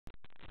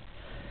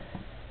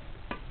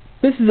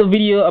This is a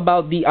video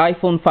about the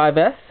iPhone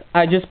 5s.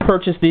 I just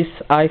purchased this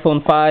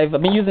iPhone 5.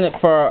 I've been using it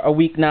for a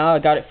week now. I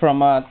got it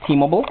from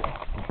T-Mobile,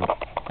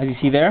 as you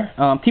see there.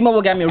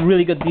 T-Mobile got me a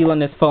really good deal on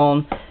this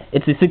phone.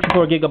 It's a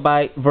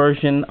 64GB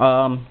version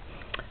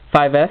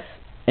 5s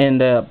in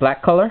the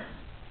black color.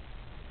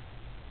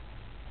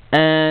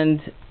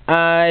 And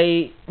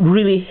I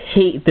really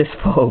hate this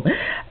phone.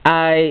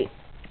 I've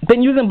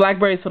been using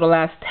Blackberries for the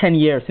last 10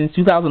 years, since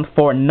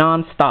 2004,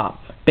 non-stop.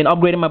 Been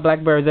upgrading my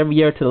Blackberries every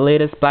year to the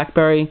latest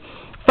Blackberry.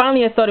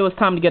 Finally, I thought it was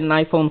time to get an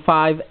iPhone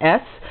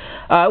 5s.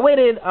 I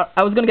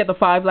was going to get the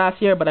 5 last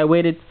year, but I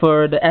waited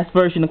for the S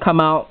version to come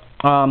out.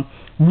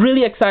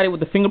 Really excited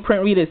with the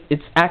fingerprint reader.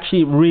 It's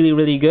actually really,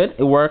 really good.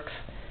 It works.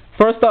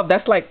 First off,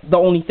 that's like the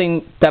only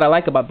thing that I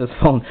like about this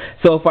phone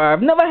so far.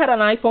 I've never had an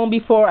iPhone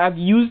before. I've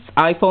used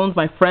iPhones.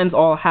 My friends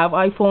all have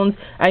iPhones.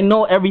 I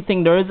know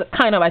everything there is.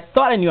 I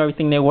thought I knew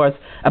everything there was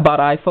about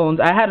iPhones.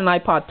 I had an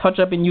iPod Touch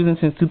I've been using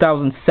since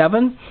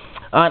 2007.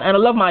 And I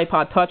love my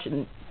iPod Touch.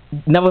 It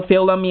never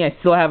failed on me. I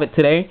still have it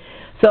today.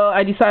 So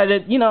I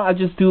decided, I'll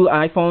just do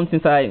iPhone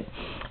since I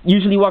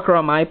usually walk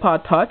around my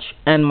iPod Touch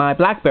and my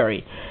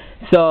Blackberry.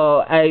 So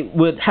I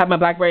would have my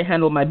Blackberry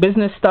handle my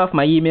business stuff,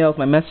 my emails,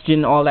 my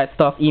messaging, all that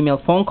stuff,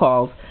 emails, phone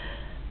calls,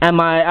 and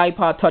my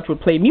iPod Touch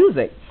would play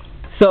music.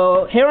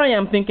 So here I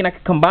am thinking I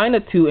could combine the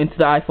two into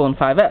the iPhone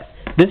 5s.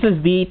 This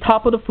is the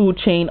top of the food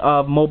chain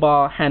of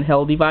mobile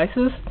handheld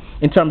devices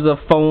in terms of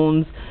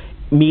phones,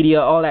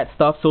 media, all that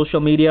stuff,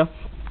 social media.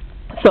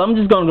 So I'm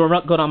just going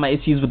to go down my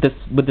issues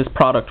with this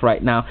product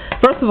right now.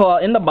 First of all,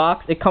 in the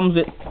box, it comes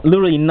with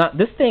literally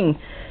this thing.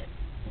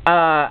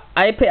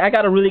 I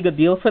got a really good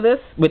deal for this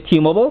with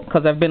T-Mobile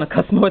because I've been a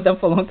customer with them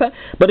for a long time.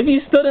 But if you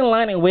stood in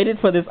line and waited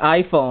for this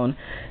iPhone,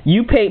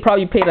 you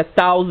probably paid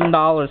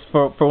 $1,000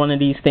 for one of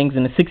these things.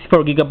 And the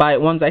 64GB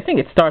ones, I think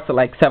it starts at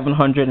like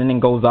 $700 and then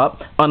goes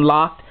up.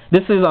 Unlocked.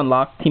 This is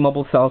unlocked.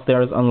 T-Mobile sells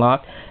theirs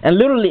unlocked. And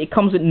literally, it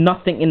comes with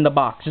nothing in the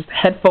box. Just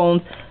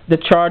headphones, the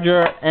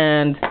charger,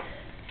 and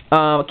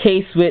a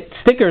case with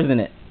stickers in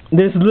it.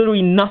 There's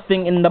literally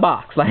nothing in the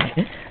box. Like,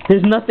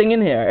 there's nothing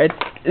in here.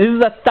 This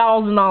is a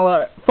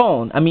 $1,000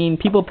 phone. I mean,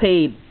 people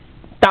paid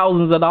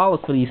thousands of dollars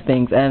for these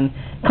things, and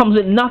it comes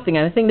with nothing.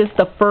 And I think this is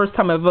the first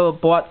time I've ever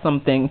bought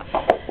something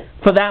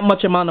for that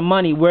much amount of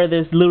money where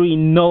there's literally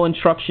no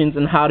instructions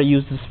on how to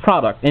use this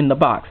product in the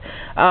box.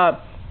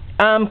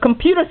 I'm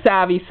computer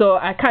savvy, so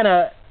I kind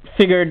of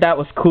figured that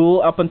was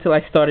cool up until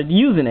I started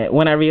using it,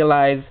 when I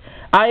realized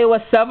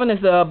iOS7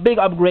 is a big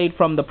upgrade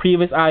from the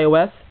previous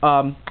iOS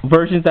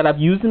versions that I've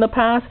used in the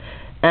past.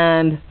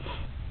 And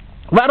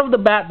right off the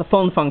bat, the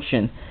phone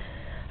function.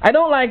 I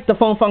don't like the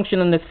phone function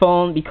on this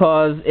phone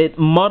because it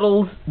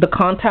muddles the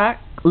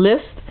contact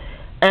list.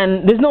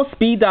 And there's no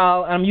speed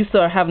dial. I'm used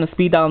to having a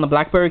speed dial on the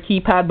Blackberry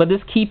keypad, but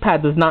this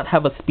keypad does not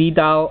have a speed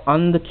dial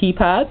on the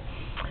keypad.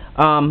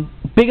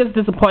 Biggest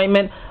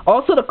disappointment.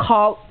 Also,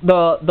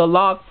 the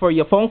log for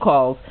your phone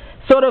calls.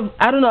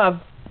 I don't know,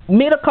 I've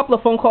made a couple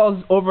of phone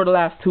calls over the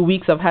last 2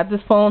 weeks I've had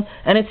this phone,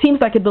 and it seems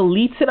like it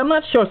deletes it. I'm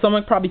not sure.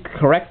 Someone probably could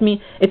correct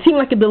me. It seems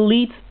like it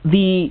deletes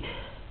the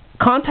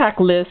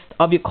contact list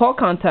of your call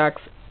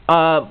contacts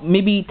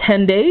maybe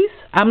 10 days.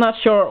 I'm not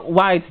sure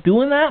why it's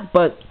doing that,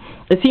 but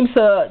it seems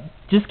to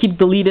just keep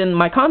deleting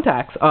my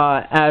contacts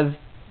as,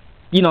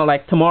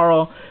 like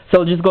tomorrow.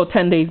 So it'll just go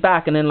 10 days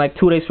back, and then like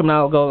 2 days from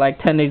now it'll go like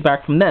 10 days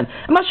back from then.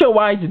 I'm not sure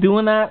why it's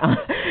doing that,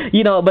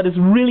 but it's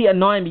really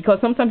annoying because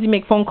sometimes you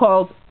make phone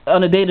calls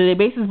on a day-to-day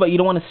basis, but you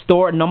don't want to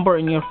store a number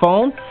in your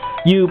phone.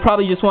 You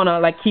probably just want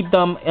to keep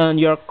them on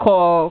your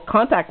call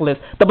contact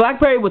list. The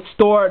Blackberry would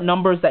store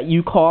numbers that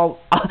you call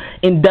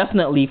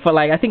indefinitely for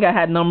I think I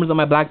had numbers on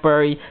my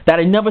Blackberry that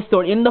I never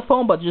stored in the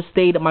phone but just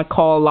stayed in my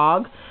call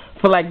log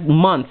for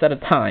months at a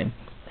time.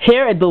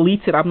 Here it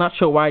deletes it. I'm not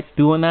sure why it's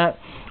doing that.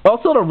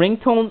 Also, the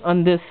ringtone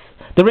on the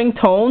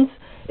ringtones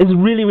is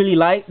really, really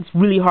light. It's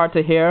really hard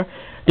to hear.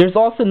 There's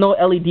also no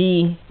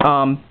LED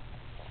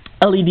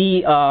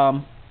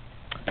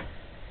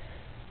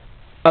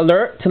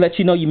alert to let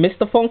you know you missed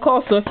the phone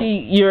call. So if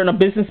you're in a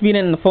business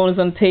meeting and the phone is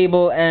on the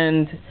table,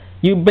 and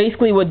you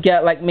basically would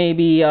get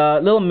maybe a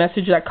little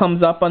message that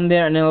comes up on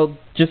there, and it'll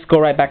just go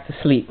right back to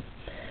sleep.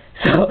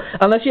 So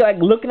unless you're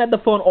looking at the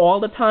phone all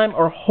the time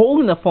or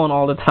holding the phone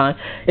all the time,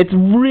 it's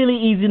really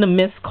easy to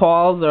miss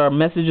calls or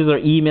messages or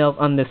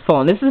emails on this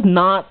phone. This is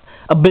not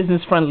a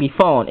business-friendly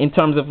phone in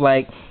terms of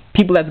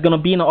people that's going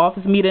to be in an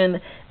office meeting,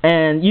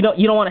 and you don't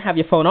want to have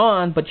your phone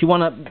on, but you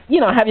want to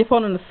have your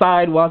phone on the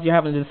side while you're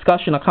having a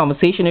discussion or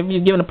conversation. If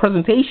you're giving a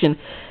presentation,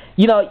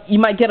 you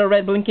might get a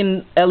red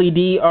blinking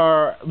LED,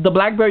 or the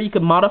Blackberry you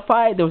could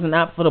modify. There was an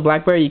app for the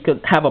Blackberry. You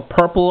could have a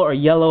purple or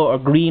yellow or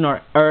green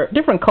or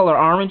different color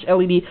orange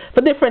LED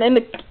for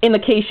different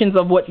indications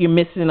of what you're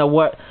missing or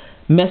what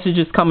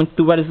messages coming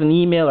through, whether it's an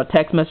email or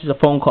text message or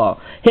phone call.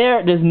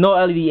 Here, there's no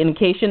LED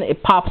indication.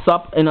 It pops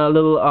up in a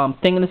little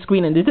thing on the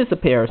screen and it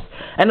disappears.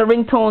 And the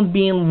ringtones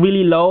being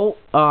really low,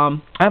 I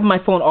have my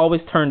phone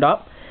always turned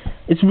up.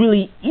 It's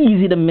really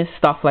easy to miss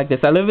stuff like this.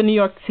 I live in New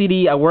York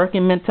City. I work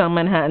in Midtown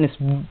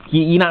Manhattan.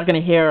 You're not going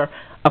to hear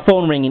a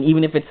phone ringing,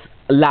 even if it's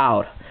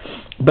loud.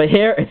 But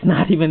here, it's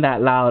not even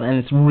that loud, and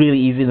it's really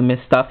easy to miss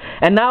stuff.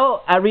 And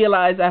now I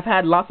realize I've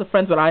had lots of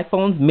friends with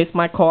iPhones miss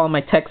my call,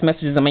 my text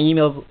messages, and my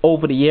emails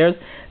over the years.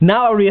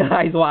 Now I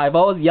realize why. I've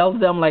always yelled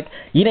at them like,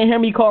 you didn't hear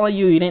me calling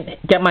you, you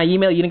didn't get my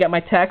email, you didn't get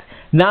my text.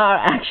 Now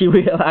I actually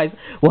realize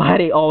why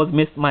they always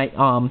miss my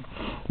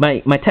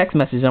my text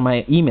messages or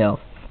my emails.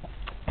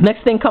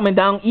 Next thing coming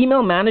down,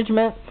 email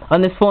management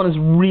on this phone is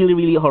really,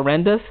 really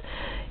horrendous.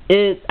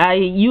 I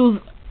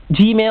use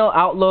Gmail,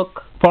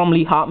 Outlook,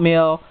 formerly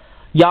Hotmail,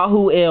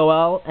 Yahoo,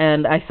 AOL,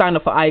 and I signed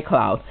up for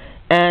iCloud.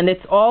 And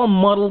it's all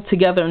muddled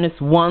together in this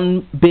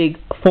one big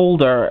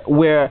folder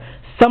where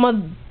some of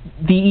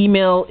the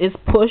email is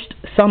pushed,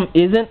 some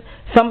isn't.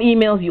 Some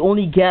emails you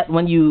only get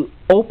when you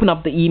open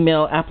up the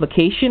email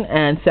application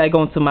and say I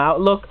go into my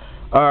Outlook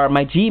or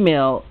my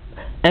Gmail.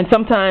 And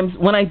sometimes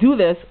when I do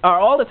this, or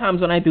all the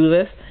times when I do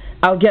this,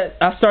 I'll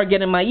start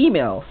getting my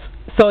emails.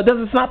 So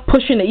it's not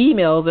pushing the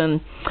emails,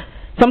 and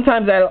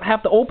sometimes I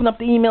have to open up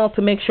the email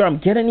to make sure I'm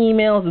getting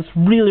emails. It's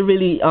really,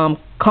 really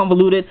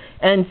convoluted.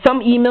 And some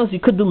emails you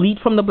could delete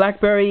from the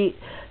BlackBerry.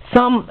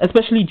 Some,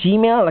 especially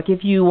Gmail, like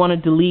if you want to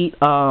delete,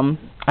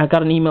 I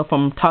got an email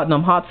from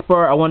Tottenham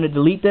Hotspur, I want to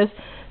delete this.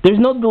 There's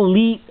no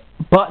delete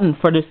button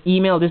for this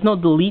email. There's no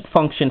delete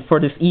function for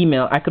this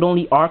email. I could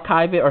only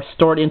archive it or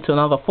store it into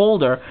another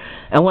folder.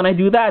 And when I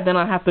do that, then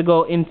I have to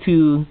go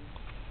into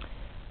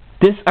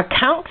this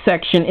account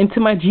section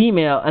into my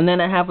Gmail, and then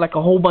I have like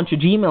a whole bunch of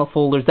Gmail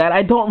folders that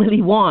I don't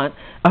really want.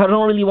 I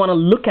don't really want to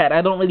look at.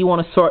 I don't really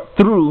want to sort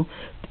through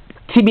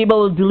to be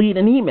able to delete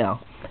an email.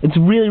 It's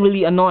really,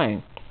 really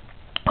annoying.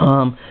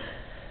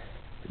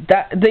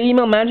 The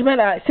email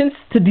management, since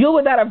to deal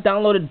with that, I've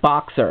downloaded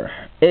Boxer.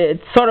 It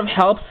sort of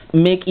helps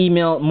make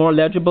email more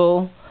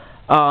legible.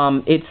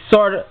 It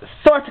sort of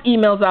sorts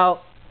emails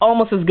out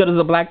almost as good as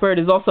a BlackBerry.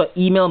 There's also an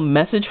email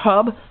message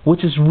hub,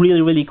 which is really,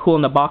 really cool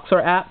in the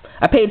Boxer app.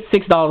 I paid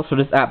 $6 for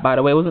this app, by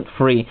the way. It wasn't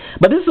free.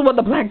 But this is what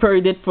the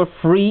BlackBerry did for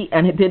free,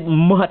 and it did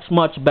much,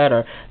 much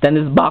better than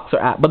this Boxer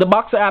app. But the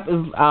Boxer app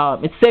is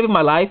it's saving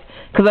my life,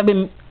 because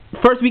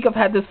first week I've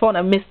had this phone,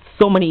 I missed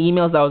so many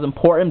emails that was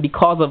important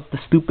because of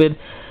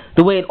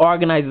the way it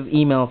organizes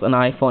emails on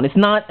iPhone. It's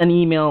not an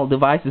email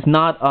device. It's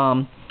not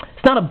a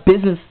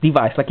business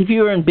device. Like if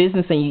you're in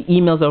business and your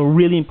emails are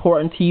really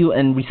important to you,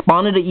 and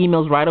responding to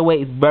emails right away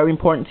is very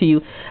important to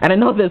you. And I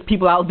know there's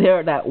people out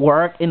there that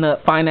work in the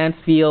finance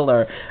field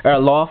or a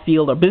law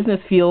field or business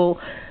field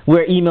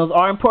where emails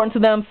are important to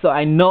them. So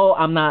I know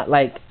I'm not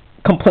like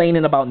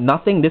complaining about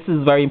nothing. This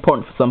is very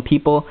important for some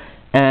people,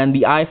 and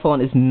the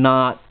iPhone is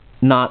not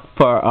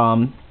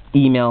for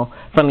email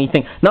friendly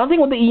thing. Another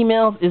thing with the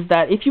emails is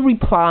that if you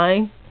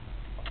reply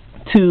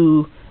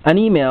to an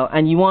email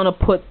and you want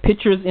to put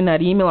pictures in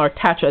that email or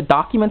attach a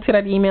document to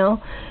that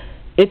email,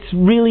 it's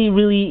really,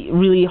 really,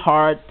 really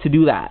hard to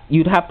do that.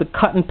 You'd have to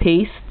cut and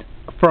paste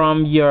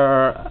from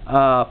your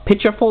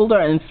picture folder,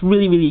 and it's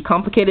really, really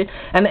complicated.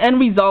 And the end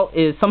result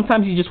is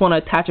sometimes you just want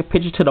to attach a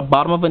picture to the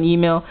bottom of an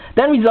email.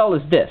 The end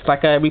result is this.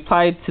 Like I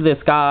replied to this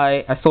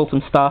guy, I sold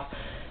some stuff,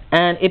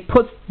 and it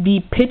puts the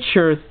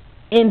pictures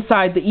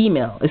inside the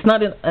email. It's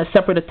not a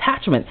separate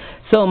attachment.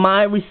 So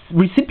my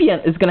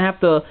recipient is going to have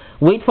to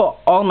wait for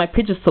all my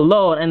pictures to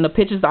load, and the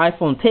pictures the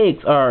iPhone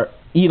takes are,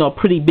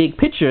 pretty big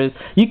pictures.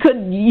 You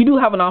do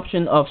have an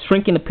option of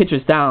shrinking the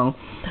pictures down,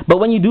 but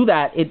when you do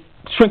that, it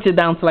shrinks it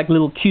down to like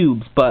little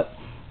cubes. So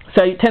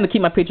I tend to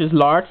keep my pictures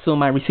large so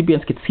my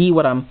recipients can see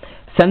what I'm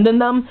sending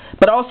them,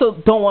 but I also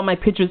don't want my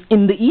pictures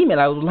in the email.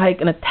 I would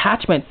like an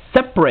attachment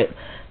separate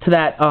to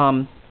that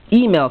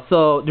email,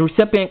 so the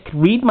recipient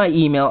can read my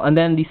email and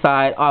then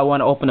decide, I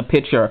want to open a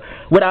picture,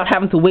 without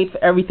having to wait for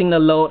everything to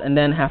load and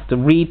then have to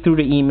read through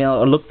the email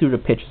or look through the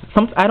pictures.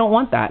 I don't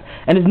want that,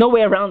 and there's no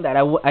way around that.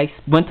 I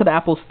went to the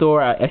Apple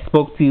store. I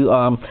spoke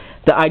to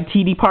the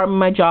IT department of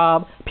my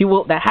job.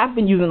 People that have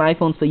been using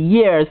iPhones for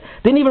years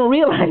didn't even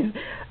realize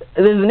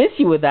there's an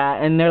issue with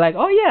that, and they're like,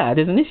 oh yeah,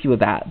 there's an issue with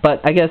that.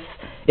 But I guess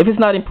if it's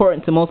not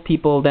important to most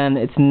people, then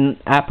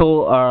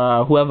Apple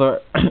or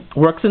whoever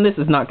works in this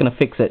is not going to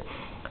fix it.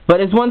 But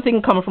it's one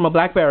thing coming from a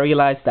BlackBerry, I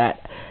realized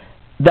that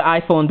the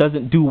iPhone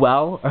doesn't do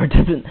well, or it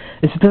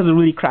does a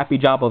really crappy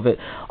job of it.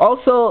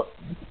 Also,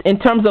 in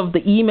terms of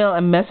the email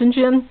and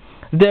messaging,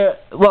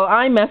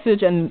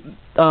 iMessage and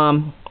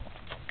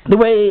the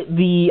way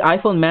the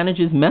iPhone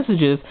manages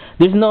messages,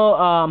 there's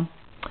no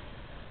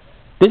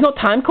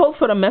time code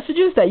for the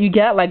messages that you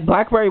get. Like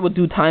BlackBerry would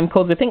do time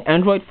codes. I think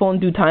Android phone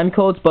do time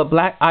codes, but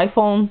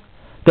iPhone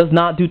does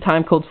not do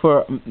time codes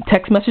for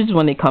text messages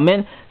when they come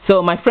in.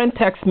 So my friend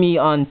texted me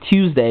on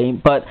Tuesday,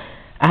 but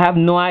I have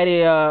no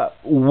idea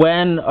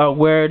when or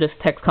where this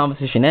text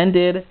conversation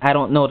ended. I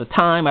don't know the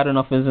time. I don't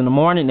know if it was in the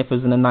morning, if it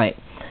was in the night.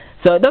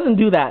 So it doesn't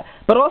do that.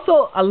 But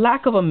also a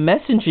lack of a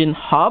messaging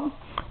hub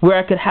where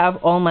I could have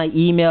all my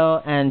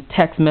email and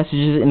text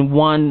messages in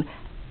one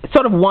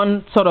sort of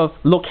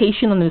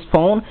location on this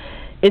phone.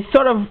 It's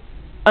sort of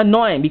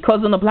annoying,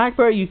 because on the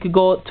BlackBerry you could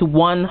go to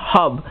one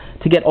hub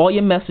to get all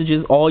your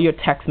messages, all your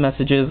text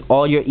messages,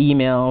 all your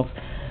emails,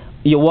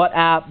 your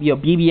WhatsApp, your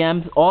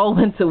BBMs, all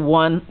went to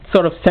one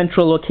sort of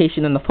central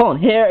location in the phone.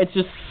 Here, it's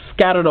just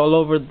scattered all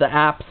over the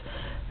apps,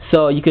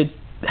 so you could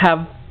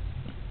have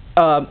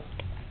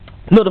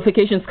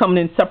notifications coming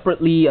in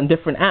separately on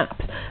different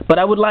apps. But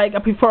I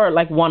prefer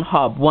like one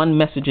hub, one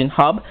messaging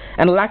hub,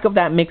 and the lack of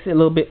that makes it a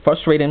little bit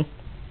frustrating.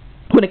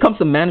 When it comes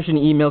to managing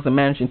emails and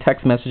managing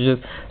text messages,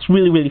 it's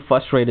really, really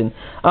frustrating.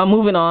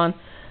 Moving on,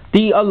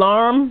 the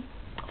alarm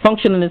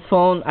function in this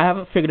phone, I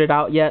haven't figured it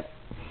out yet.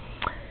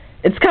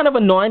 It's kind of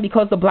annoying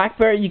because the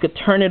BlackBerry, you could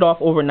turn it off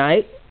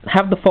overnight,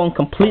 have the phone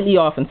completely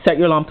off, and set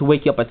your alarm to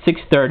wake you up at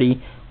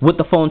 6:30 with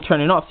the phone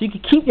turning off. So you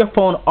could keep your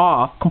phone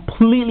off,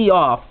 completely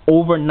off,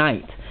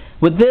 overnight.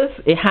 With this,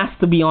 it has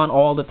to be on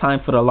all the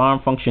time for the alarm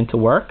function to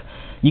work.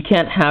 You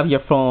can't have your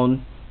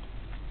phone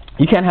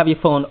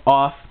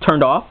off,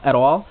 turned off at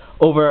all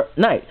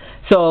overnight.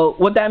 So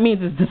what that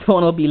means is this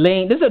phone will be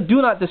laying. There's a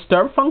do not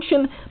disturb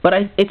function, but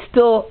it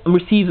still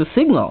receives a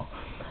signal.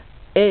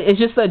 It's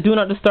just that do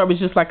not disturb is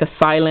just like a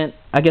silent.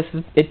 I guess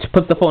it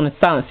puts the phone in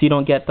silence, so you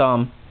don't get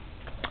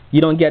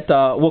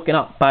woken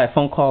up by a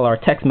phone call or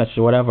a text message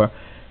or whatever.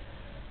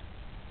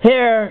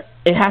 Here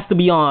it has to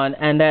be on,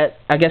 and that,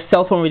 I guess,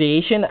 cell phone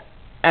radiation.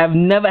 I've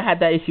never had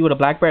that issue with a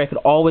BlackBerry. I could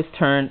always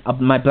turn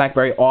my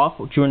BlackBerry off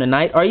during the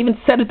night, or even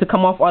set it to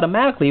come off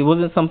automatically. It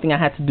wasn't something I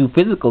had to do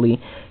physically.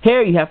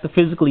 Here you have to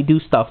physically do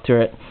stuff to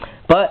it,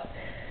 but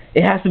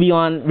it has to be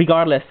on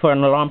regardless for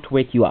an alarm to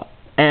wake you up.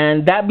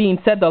 And that being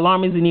said, the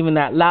alarm isn't even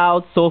that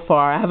loud so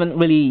far. I haven't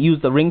really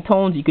used the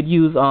ringtones. You could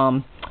use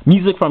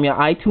music from your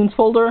iTunes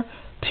folder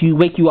to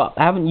wake you up.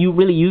 I haven't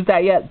really used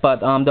that yet,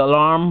 but the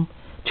alarm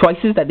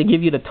choices that they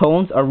give you, the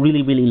tones, are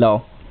really, really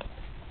low.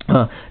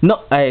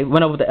 No, I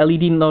went over the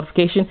LED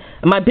notification.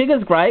 And my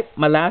biggest gripe,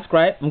 my last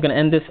gripe, I'm going to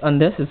end this on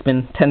this. It's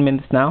been 10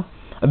 minutes now.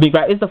 A big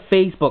gripe is the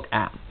Facebook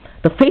app.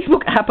 The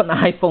Facebook app on the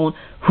iPhone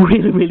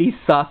really, really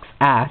sucks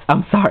ass.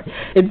 I'm sorry.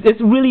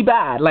 It's really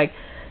bad. Like,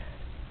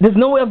 there's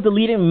no way of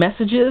deleting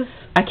messages.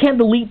 I can't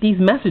delete these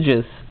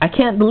messages. I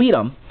can't delete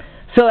them.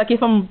 So, like,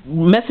 if I'm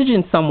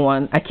messaging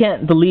someone, I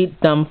can't delete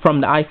them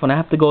from the iPhone. I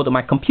have to go to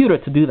my computer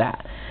to do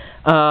that.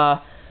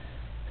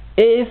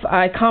 If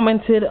I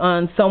commented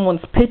on someone's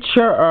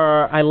picture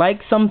or I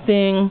like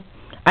something,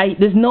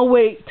 there's no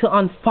way to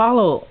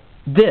unfollow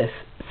this.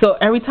 So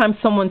every time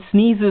someone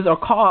sneezes or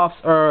coughs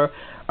or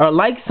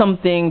likes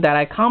something that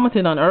I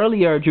commented on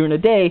earlier during the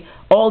day,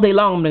 all day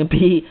long I'm going to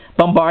be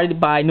bombarded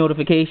by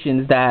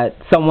notifications that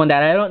someone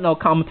that I don't know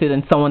commented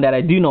on someone that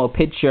I do know, a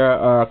picture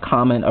or a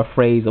comment or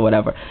phrase or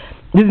whatever.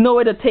 There's no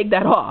way to take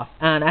that off,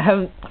 and I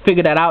haven't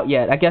figured that out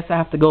yet. I guess I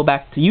have to go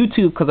back to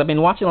YouTube, because I've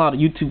been watching a lot of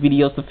YouTube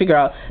videos to figure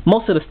out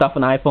most of the stuff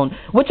on the iPhone,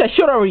 which I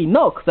should already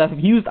know because I've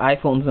used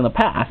iPhones in the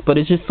past, but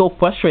it's just so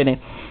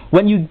frustrating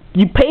when you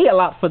pay a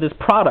lot for this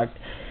product,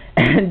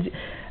 and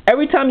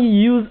every time you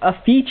use a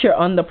feature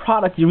on the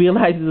product, you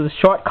realize there's a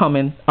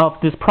shortcoming of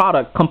this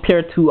product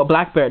compared to the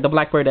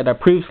BlackBerry that I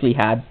previously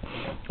had,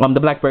 the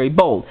Blackberry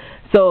Bold.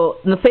 So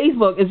the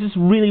Facebook is just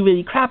really,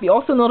 really crappy.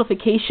 Also,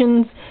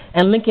 notifications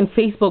and linking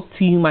Facebook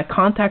to my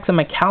contacts and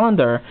my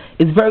calendar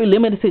is very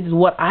limited to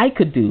what I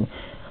could do.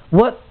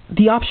 What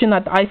the option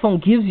that the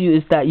iPhone gives you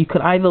is that you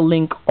could either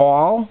link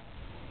all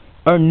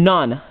or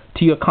none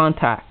to your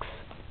contacts.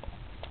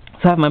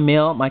 So I have my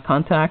mail, my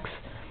contacts,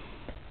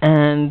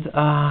 and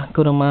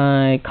go to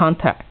my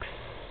contacts.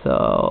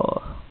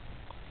 So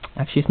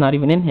actually, it's not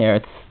even in here.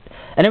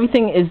 And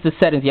everything is the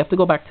settings. You have to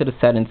go back to the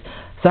settings.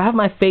 So I have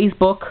my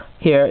Facebook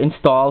here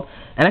installed,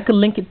 and I could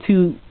link it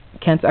to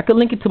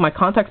my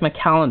contacts, my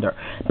calendar.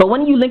 But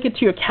when you link it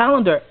to your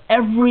calendar,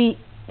 every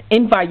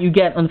invite you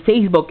get on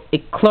Facebook,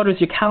 it clutters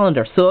your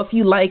calendar. So if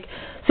you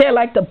say I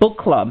like the book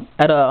club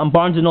at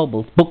Barnes &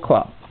 Noble's book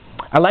club.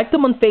 I like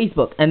them on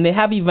Facebook, and they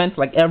have events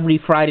like every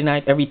Friday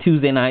night, every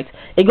Tuesday night.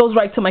 It goes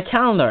right to my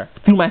calendar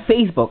through my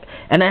Facebook,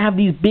 and I have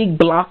these big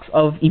blocks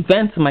of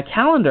events in my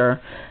calendar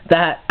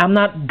that I'm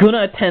not going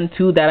to attend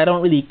to, that I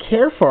don't really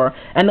care for,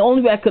 and the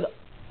only way I could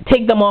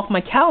take them off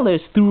my calendar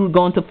is through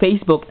going to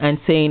Facebook and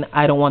saying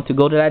I don't want to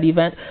go to that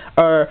event,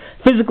 or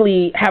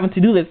physically having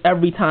to do this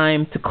every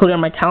time to clear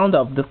my calendar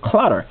of the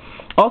clutter.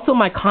 Also,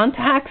 my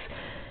contacts,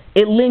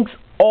 it links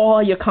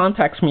all your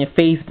contacts from your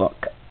Facebook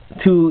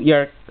to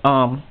your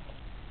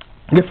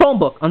phone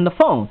book on the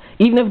phone.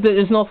 Even if there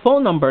is no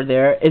phone number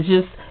there, it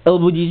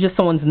will be just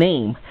someone's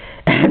name.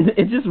 And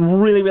it's just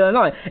really, really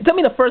annoying. It took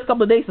me the first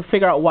couple of days to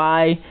figure out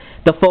why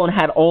the phone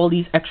had all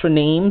these extra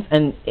names,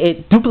 and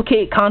it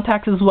duplicated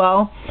contacts as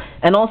well.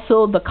 And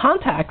also the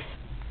contacts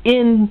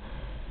in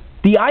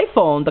the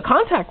iPhone, the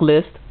contact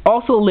list,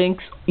 also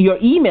links your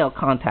email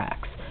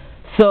contacts.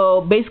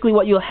 So basically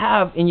what you'll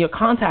have in your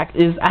contact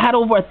is, I had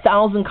over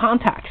 1,000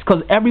 contacts,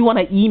 because everyone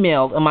I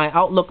emailed on my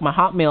Outlook, my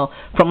Hotmail,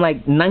 from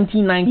like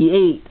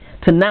 1998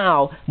 to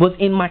now was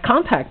in my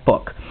contact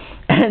book.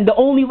 And the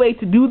only way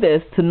to do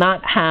this, to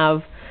not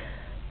have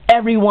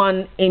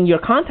everyone in your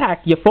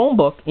contact, your phone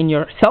book, in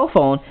your cell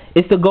phone,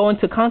 is to go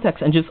into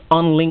contacts and just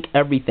unlink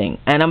everything.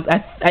 And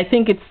I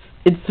think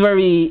it's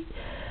very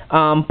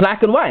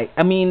black and white.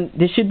 I mean,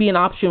 there should be an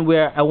option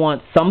where I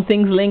want some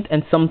things linked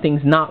and some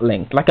things not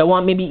linked. Like I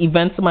want maybe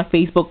events on my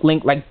Facebook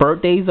linked, like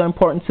birthdays are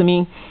important to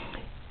me.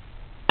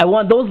 I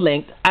want those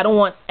linked. I don't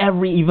want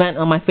every event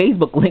on my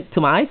Facebook linked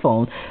to my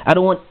iPhone. I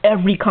don't want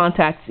every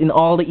contacts in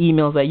all the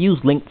emails I use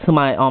linked to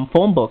my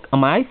phone book on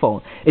my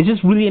iPhone. It's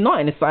just really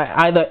annoying. It's like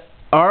either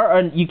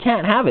or you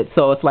can't have it.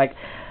 So it's like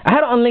I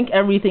had to unlink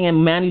everything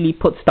and manually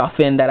put stuff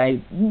in that I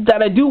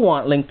do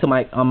want linked to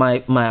my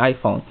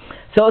iPhone.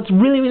 So it's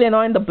really, really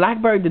annoying. The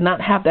BlackBerry did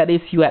not have that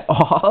issue at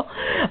all.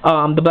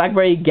 The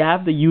BlackBerry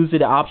gave the user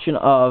the option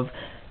of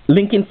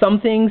linking some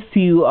things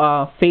to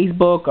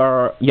Facebook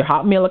or your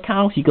Hotmail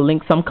accounts. You could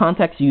link some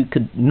contacts. You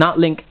could not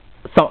link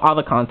some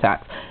other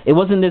contacts. It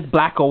wasn't this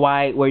black or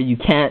white where you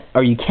can't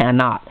or you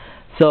cannot.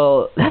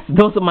 So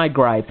those are my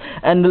gripes.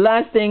 And the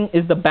last thing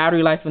is the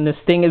battery life in this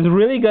thing is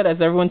really good, as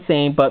everyone's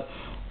saying, but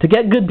to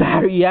get good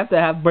battery, you have to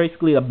have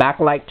basically the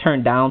backlight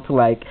turned down to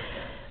like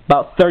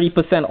about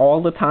 30%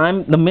 all the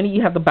time. The minute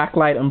you have the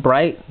backlight on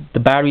bright, the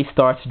battery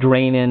starts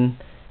draining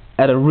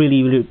at a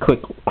really, really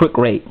quick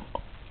rate.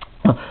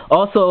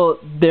 Also,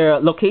 their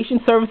location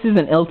services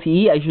and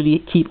LTE I usually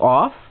keep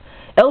off.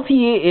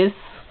 LTE is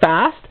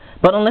fast,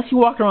 but unless you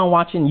walk around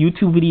watching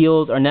YouTube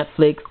videos or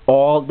Netflix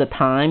all the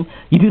time,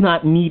 you do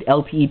not need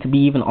LTE to be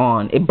even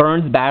on. It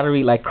burns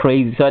battery like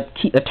crazy, so I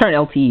turn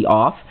LTE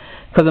off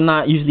because I'm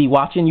not usually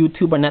watching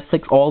YouTube or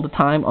Netflix all the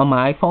time on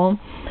my iPhone.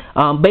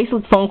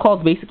 Basic phone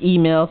calls, basic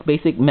emails,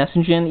 basic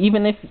messaging.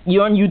 Even if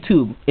you're on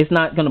YouTube, it's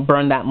not going to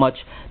burn that much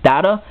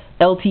data.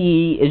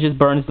 LTE, it just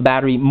burns the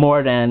battery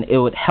more than it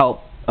would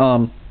help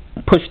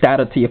push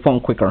data to your phone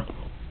quicker.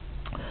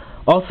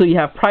 Also, you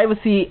have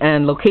privacy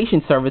and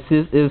location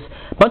services. Is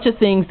a bunch of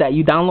things that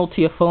you download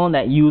to your phone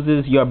that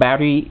uses your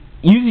battery,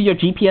 uses your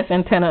GPS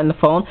antenna in the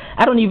phone.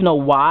 I don't even know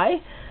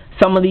why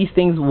some of these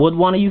things would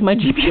want to use my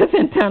GPS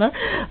antenna,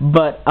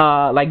 but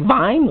like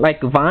Vine,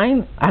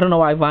 I don't know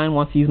why Vine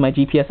wants to use my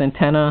GPS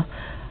antenna,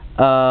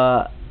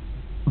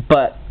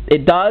 but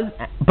it does.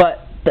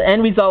 But the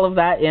end result of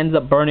that ends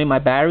up burning my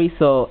battery,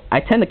 so I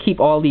tend to keep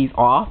all these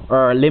off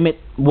or limit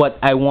what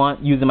I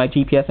want using my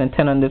GPS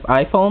antenna on this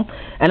iPhone,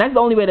 and that's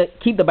the only way to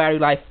keep the battery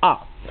life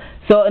up.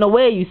 So in a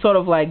way, you sort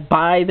of like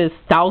buy this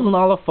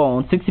 $1,000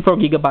 phone,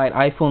 64GB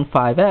iPhone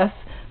 5S,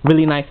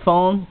 really nice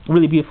phone,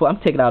 really beautiful. I'm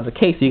taking it out of the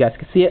case so you guys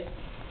can see it.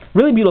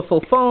 Really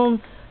beautiful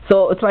phone.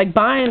 So it's like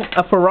buying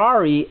a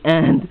Ferrari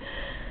and,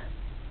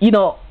 you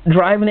know,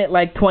 driving it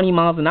like 20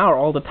 miles an hour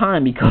all the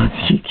time because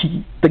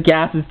the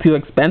gas is too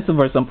expensive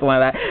or something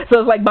like that.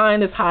 So it's like buying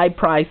this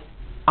high-priced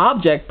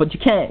object, but you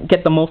can't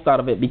get the most out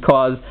of it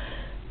because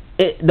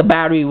the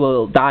battery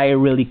will die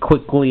really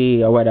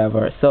quickly or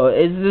whatever. So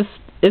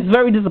it's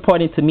very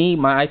disappointing to me,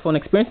 my iPhone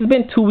experience. It's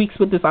been 2 weeks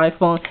with this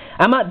iPhone.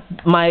 I'm at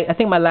I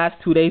think my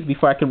last 2 days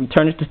before I can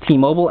return it to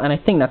T-Mobile, and I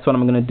think that's what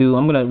I'm going to do.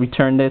 I'm going to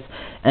return this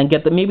and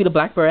get maybe the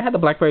Blackberry. I had the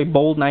Blackberry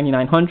Bold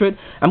 9900.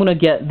 I'm going to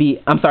get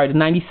the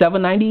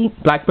 9790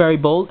 Blackberry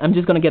Bold. I'm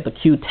just going to get the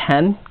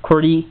Q10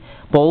 QWERTY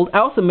Bold. I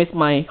also miss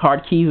my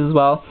hard keys as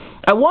well.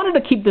 I wanted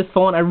to keep this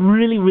phone. I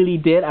really, really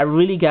did. I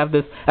really got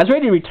this. I was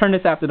ready to return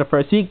this after the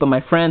first week, but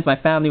my friends, my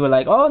family were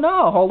like, oh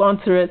no, hold on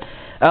to it.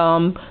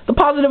 The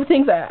positive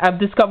things, I've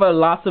discovered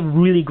lots of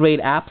really great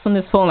apps on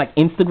this phone, like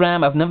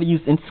Instagram. I've never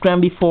used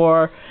Instagram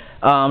before.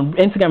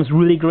 Instagram's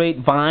really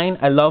great. Vine,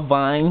 I love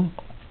Vine.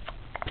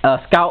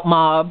 Scout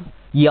Mob,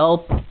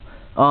 Yelp.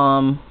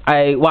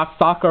 I watch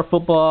soccer,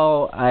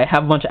 football. I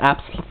have a bunch of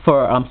apps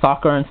for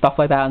soccer and stuff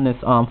like that on this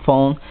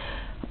phone.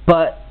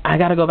 But I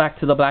gotta go back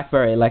to the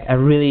BlackBerry. Like,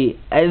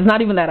 it's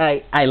not even that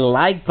I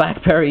like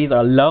Blackberries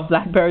or love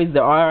Blackberries.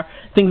 There are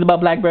things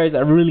about Blackberries I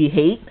really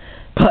hate.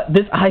 But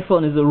this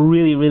iPhone is a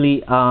really,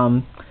 really,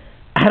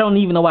 I don't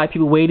even know why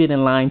people waited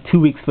in line 2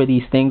 weeks for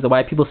these things, or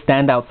why people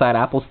stand outside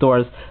Apple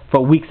stores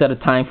for weeks at a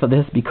time for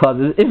this, because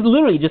it's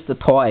literally just a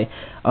toy.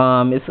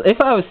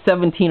 If I was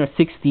 17 or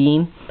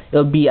 16,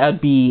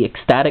 I'd be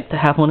ecstatic to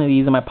have one of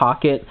these in my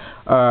pocket,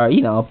 or,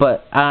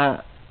 but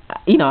I'm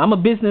a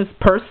business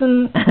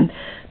person, and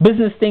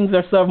business things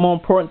are sort of more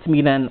important to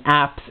me than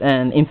apps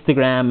and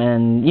Instagram,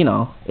 and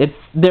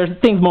there's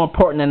things more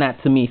important than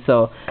that to me.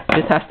 So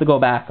this has to go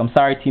back. I'm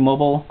sorry,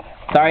 T-Mobile.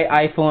 Sorry,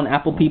 iPhone,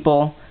 Apple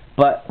people,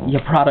 but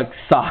your product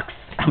sucks.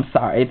 I'm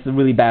sorry. It's a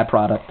really bad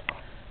product.